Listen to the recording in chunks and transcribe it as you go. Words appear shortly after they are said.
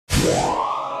Hey,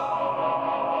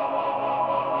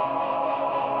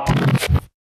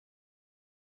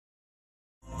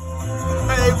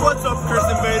 what's up, Chris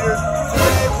Invaders?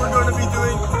 Today we're going to be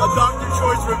doing a Dr.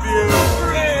 Choice review.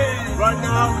 Right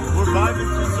now, we're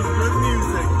vibing to some good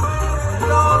music.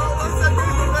 What's up,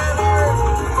 Chris Invaders?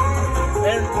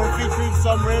 And we're featuring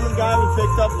some random guy we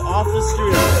picked up off the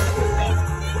street.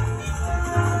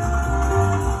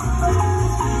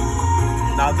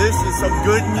 Now this is some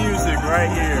good music right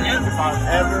here, if I've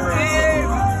ever heard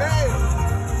something.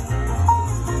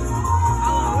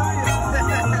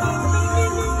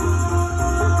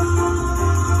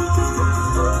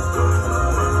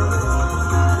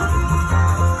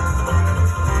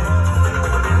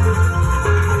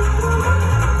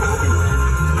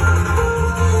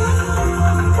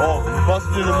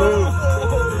 Busting the move.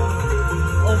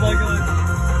 Oh my god.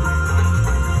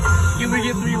 Can we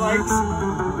get 3 likes?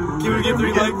 Can we get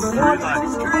 3 likes? 3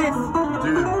 likes.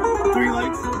 Dude. 3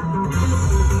 likes?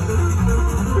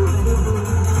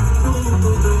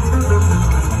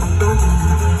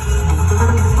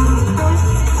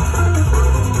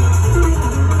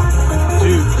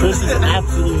 Dude, Chris is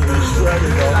absolutely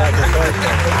shredded on that guitar.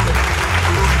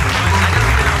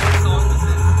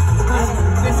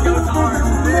 This goes hard.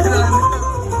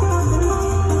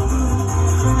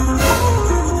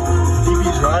 He be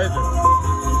driving.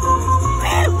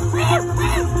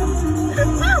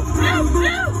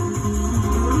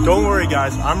 Don't worry,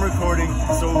 guys. I'm recording,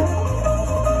 so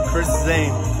Chris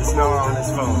Zane is not on his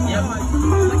phone.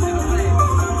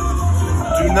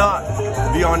 Do not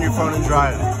be on your phone and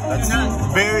drive. That's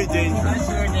very dangerous. That's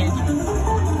very dangerous.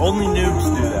 Only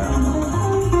noobs do that.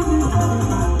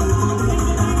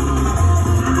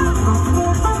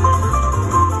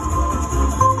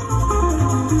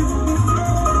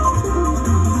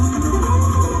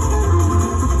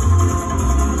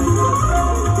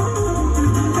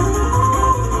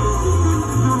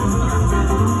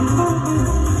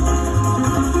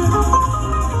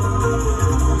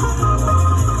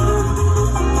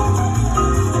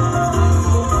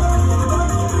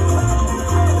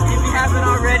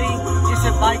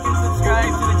 Like and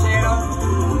subscribe to the channel.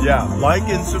 Yeah, like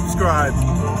and subscribe.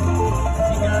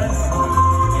 Because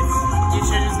you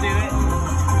should just do it.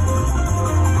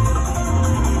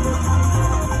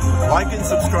 Like and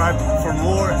subscribe for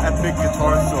more epic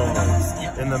guitar solos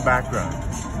in the background.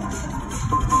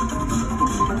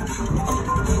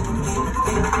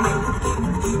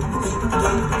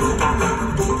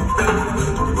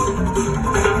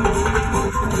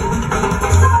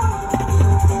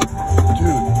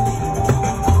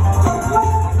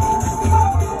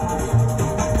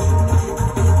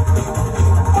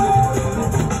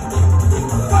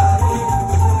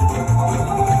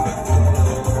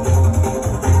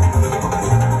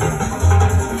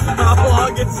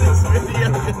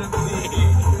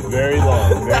 Very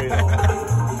long, very long.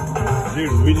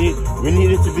 Dude, we need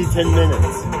it to be 10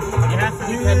 minutes. You have to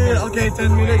do 10 minutes. Okay,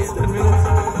 10 minutes, 10 minutes.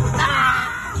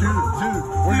 Dude,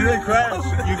 we're gonna crash.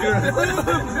 You're gonna...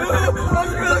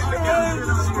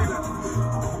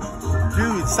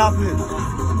 Dude, stop it.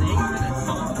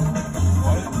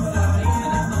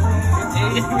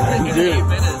 Dude,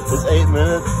 it's 8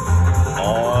 minutes.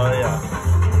 Oh, yeah.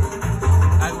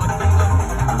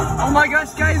 Oh my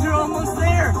gosh, guys, we're almost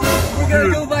there. We're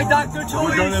gonna go by Dr. Choice.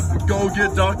 We're gonna go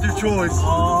get Dr. Choice.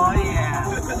 Oh yeah.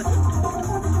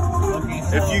 Okay,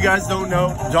 so if you guys don't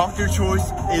know, Dr.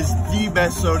 Choice is the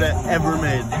best soda ever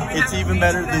made. It's even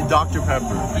better than Dr.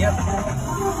 Pepper. Yep.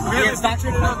 It's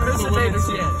Dr. Pepper. Dude,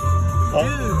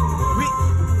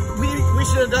 we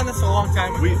should have done this a long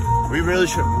time ago. We really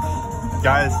should.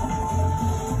 Guys,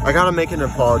 I gotta make an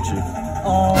apology.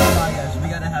 Oh my gosh, we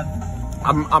gotta have.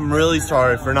 I'm really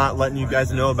sorry for not letting you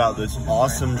guys know about this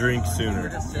awesome drink sooner.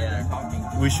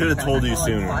 We should have told you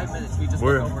sooner.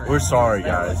 We're sorry,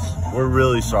 guys. We're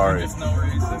really sorry. Isn't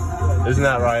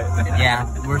that right? Yeah,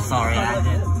 we're sorry.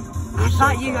 I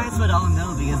thought you guys would all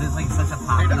know because it's like such a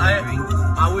popular drink.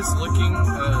 I was looking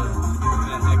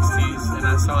at XTs and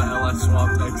I saw LS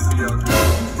Swap XT on.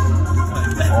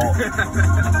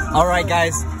 Alright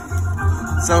guys,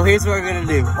 so here's what we're gonna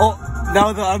do. Oh,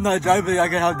 now that I'm not driving, I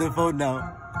can have the phone now.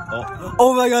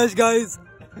 Oh my gosh, guys.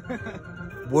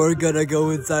 We're gonna go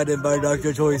inside and buy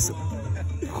Dr. Choice.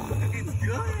 It's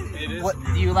good. What,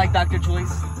 do you like Dr.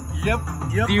 Choice? Yep.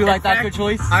 Do you like Dr.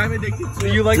 Choice? I'm addicted to it. Do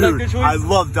you like Dude, Dr. Choice? I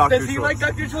love Dr. Does Choice. he like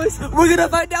Dr. Choice? We're gonna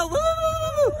find out.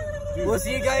 We'll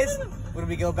see you guys when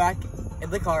we go back in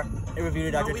the car and review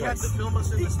the Dr. We have Choice. to film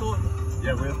us in the store.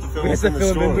 Yeah, we have to film We us have in to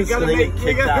the film in store. the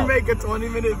We gotta make a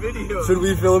 20-minute video. Should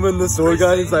we film in the store,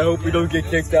 guys? I hope we don't get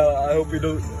kicked out. I hope we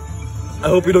don't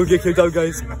get kicked out,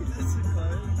 guys.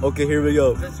 Okay, here we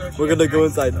go. We're gonna go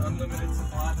inside. Unlimited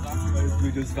supply.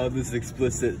 We just found this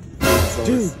explicit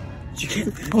sauce.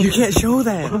 Dude, you can't show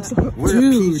that. We're a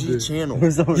PG channel.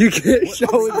 You can't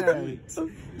show that.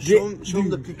 Show him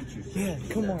the Pikachu. Yeah,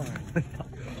 come on.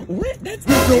 What? That's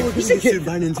No, we're gonna get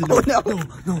right into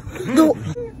the. No.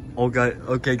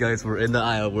 Okay, guys, we're in the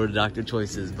aisle where Dr.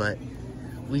 Choice is, but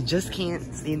we just can't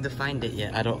seem to find it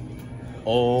yet. I don't.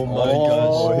 Oh my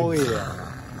gosh. Oh yeah.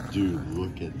 Dude,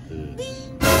 look at this.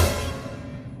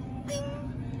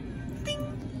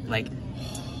 Like,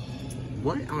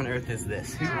 what on earth is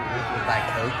this? Who on earth would buy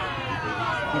Coke?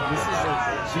 Dude, this is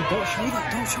like. Don't show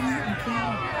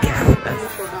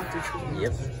that.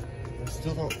 Yep.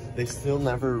 They still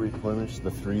never replenished the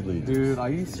 3 liters. Dude, are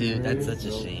you serious? Dude, that's such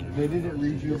a shame. They didn't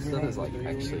rejuvenate. This stuff is like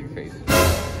actually crazy.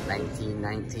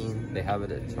 1919. They have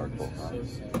it at Target.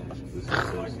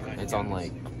 It's on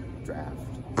like draft.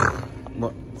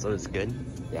 What? So it's good?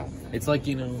 Yeah. It's like,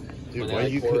 you know, Dude, when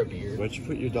they pour a beer. why'd you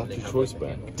put your they Dr. have, Choice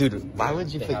like, back? Dude, why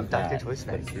would you They put have Dr. that, Choice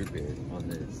back? like, root beer on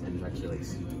this, and it's actually like.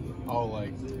 Oh,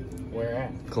 like where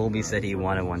at? Colby said he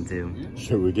wanted one too.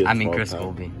 Should we get I mean, 12 Chris pack?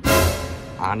 Colby.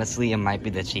 Honestly, it might be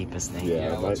the cheapest thing.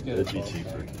 Yeah, let's get it'd be 12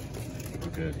 cheaper.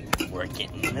 Okay. We're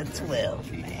getting the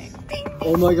 12, man.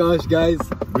 Oh my gosh, guys.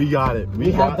 We got it.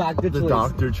 We have got Dr. the Choice.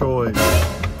 Dr. Choice.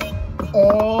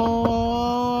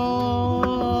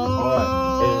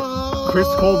 Alright. And Chris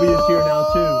Colby is here now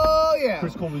too. Oh yeah.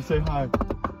 Chris Colby, say hi.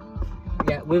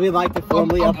 Yeah, we would like to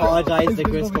formally apologize to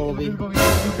Chris Colby.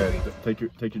 Okay,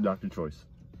 take your Dr. Choice.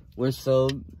 We're so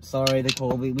sorry to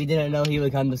Colby. We didn't know he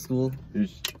would come to school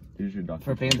Here's your Dr.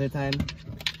 for Choice. Panther time.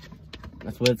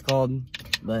 That's what it's called.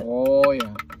 But Oh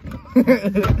yeah.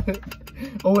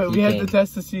 Oh wait, we He have came. to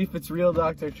test to see if it's real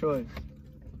Dr. Choice.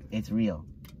 it's real.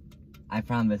 I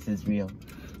promise it's real.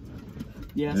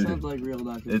 Yeah, Dude, sounds like real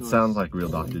Dr. Choice. It sounds like real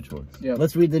Dr. Choice. Yeah.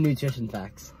 Let's read the nutrition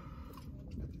facts.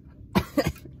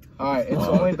 Alright, it's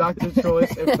only Dr.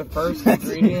 Choice if the first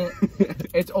ingredient.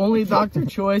 It's only Dr.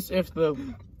 Choice if the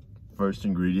First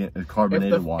ingredient is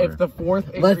carbonated water. if the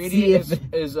fourth Let's see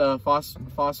ingredient is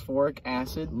phosphoric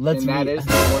acid, Let's and that read- is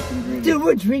the fourth ingredient. Dude,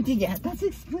 we're drinking it. That's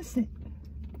explicit.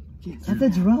 That's a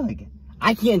drug.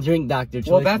 I can't drink Dr.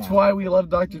 Choice. Well, that's now. why we love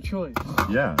Dr. Choice,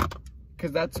 Yeah.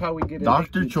 because that's how we get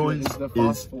Dr. addicted to it, Choice is the is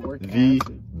phosphoric the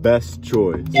acid. best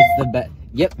choice. It's the best.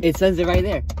 Yep, it says it right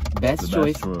there. Best The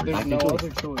choice. best choice. There's Dr. no Choice. other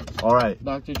choice. Alright,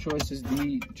 Dr. Choice is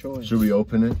the choice. should we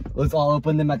open it? Let's all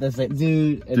open them at the same.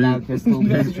 Dude, and now Dude. Chris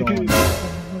Colby's drawing.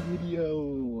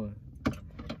 Video.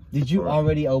 Did you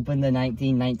already open the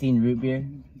 1919 root beer?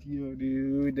 Video,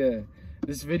 dude.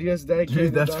 This video is dedicated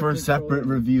Dude, that's to for a Dr. separate Choice.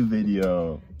 review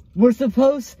video. We're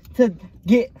supposed to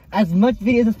get as much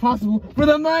videos as possible for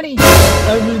the money.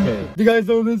 Okay. You guys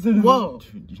don't listen. Whoa.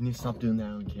 Dude, you need to stop doing that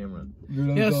on camera.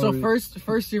 Yeah, so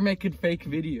first you're making fake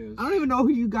videos. I don't even know who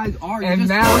you guys are. And You just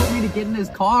now- forced me to get in this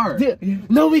car.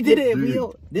 No, we did it.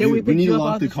 Dude, We we need to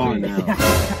lock the the car street.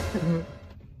 now.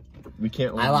 We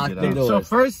can't let I him locked get the out. door. So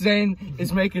first Zane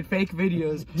is making fake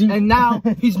videos, and now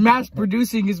he's mass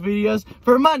producing his videos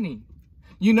for money.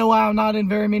 You know why I'm not in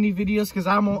very many videos? Because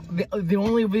the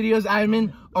only videos I'm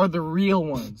in are the real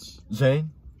ones.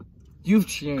 Zane, You've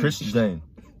changed. Chris Zane,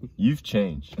 you've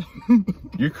changed.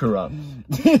 You're corrupt.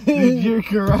 Dude, you're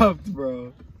corrupt,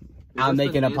 bro. I'll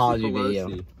make an apology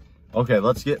video. Okay,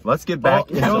 let's get back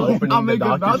into opening I'll the make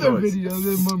Dr. another Choice. video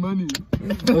and more money.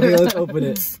 Okay, let's open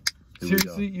it. Here we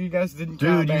go. Seriously, you guys didn't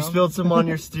calm Dude, you down? spilled some on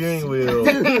your steering wheel.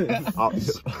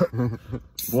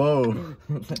 Whoa.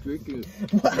 Drink it.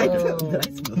 Did I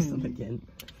spill some again?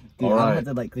 Dude, All I'll right. have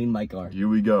to like clean my car. Here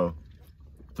we go.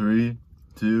 3,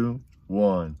 2,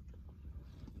 1.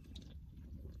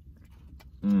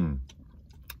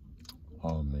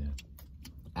 Oh man.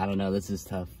 I don't know. This is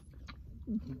tough.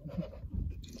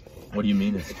 What do you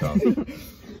mean it's tough?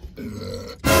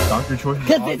 Dr. Choice is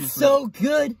Cause obviously- it's so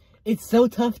good. It's so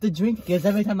tough to drink. Because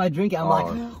every time I drink it, I'm like,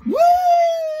 Oh.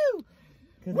 woo!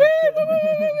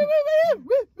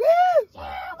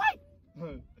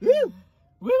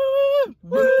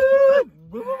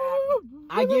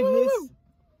 I give this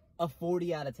a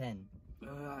 40 out of 10.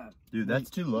 Dude, that's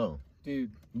too low.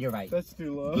 Dude, You're right. that's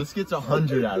too low. This gets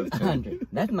 100 out of 10. 100.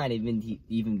 That might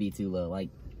even be too low. Like,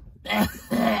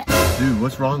 Dude,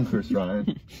 what's wrong, Chris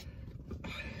Ryan?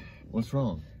 What's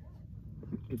wrong?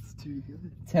 It's too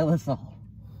good. tell us all.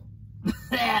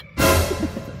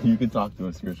 You can talk to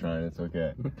us, Chris Ryan. It's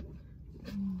okay.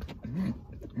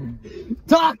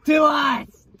 Talk to us!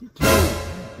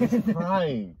 He's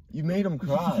crying. You made him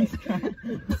cry.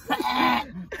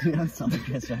 Dude, I'm sorry,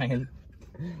 Chris Ryan.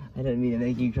 I didn't mean to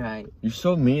make you cry. You're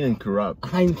so mean and corrupt.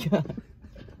 I'm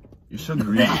You're so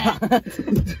greedy.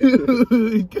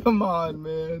 Dude, come on,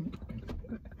 man.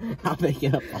 I'll make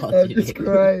an I'm apology. just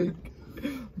crying.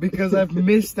 Because I've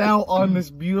missed out on this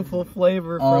beautiful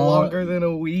flavor for longer than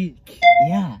a week.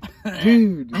 Yeah.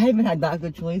 Dude. I haven't had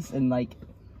Dr. Choice in like,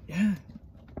 Yeah.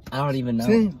 I don't even know,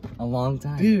 Same. a long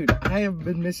time. Dude, I have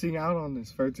been missing out on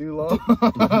this for too long.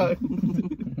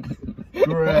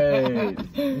 Great.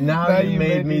 Now you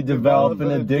made me develop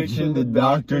an addiction to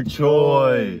Dr.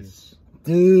 Choice.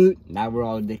 Dude, now we're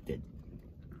all addicted.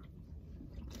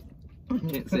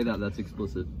 Can't say that. That's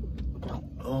explicit.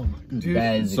 Oh my god. Dude,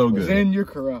 That is So good. Zen, you're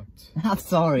corrupt. I'm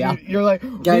sorry. You're like,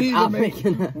 Guys, we need I'll to make,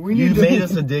 make we You need to made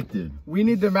us addicted. We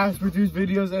need to mass produce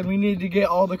videos and we need to get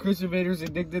all the Chris invaders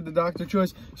addicted to Dr.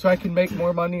 Choice so I can make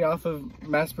more money off of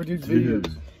mass produced videos.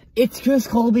 Dude. It's Chris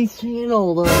Colby's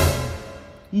channel, though.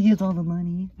 He gets all the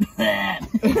money.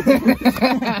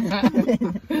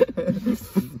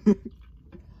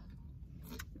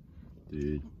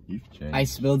 Dude, you've changed. I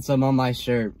spilled some on my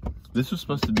shirt. This was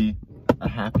supposed to be a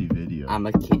happy video. I'm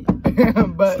a kid.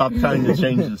 But Stop trying to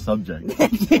change the subject.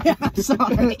 I'm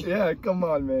sorry. yeah, come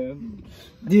on, man.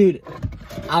 Dude,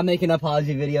 I'll make an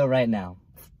apology video right now.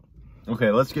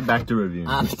 Okay, let's get back to reviewing.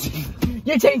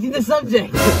 You're changing the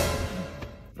subject.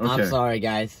 I'm Okay. sorry,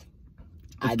 guys.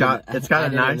 It's got I a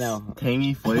didn't nice know.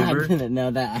 tangy I flavor. didn't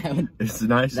know that It's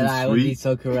nice that I and would be sweet.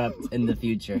 so corrupt in the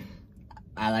future.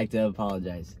 I like to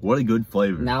apologize. What a good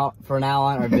flavor. Now, from now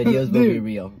on, our videos will be Dude.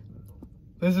 real.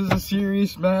 This is a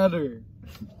serious matter.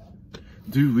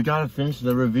 Dude, we gotta finish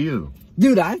the review.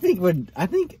 Dude, I think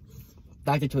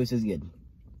Dr. Choice is good.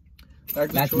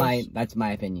 Dr. That's Choice.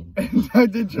 my opinion.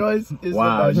 Dr. Choice is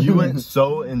Wow, the best. you went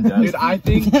so in depth. Dude,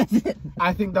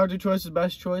 I think Dr. Choice is the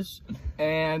best choice,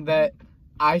 and that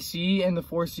I see in the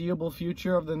foreseeable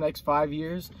future of the next 5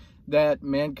 years that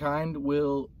mankind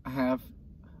will have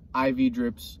IV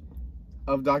drips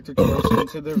of Dr. Choice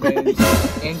into their veins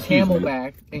and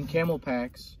camel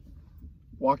packs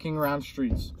walking around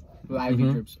streets with IV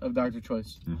drips of Dr.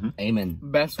 Choice. Amen.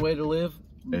 Best way to live.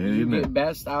 You Amen. get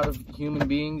best out of human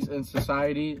beings and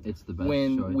society It's the best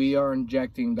when choice. we are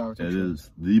injecting Dr. It Choice.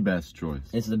 is the best choice.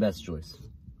 It's the best choice.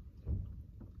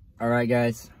 Alright,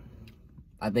 guys.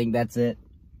 I think that's it.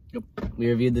 Yep. We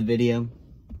reviewed the video.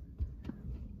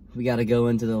 We gotta go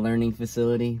into the learning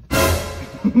facility.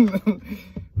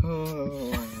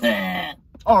 Oh.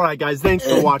 Alright guys, thanks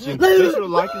for watching. Make sure to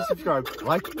like and subscribe.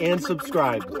 Like and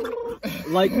subscribe.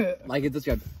 Like and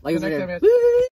subscribe. Like and Next time, subscribe. guys.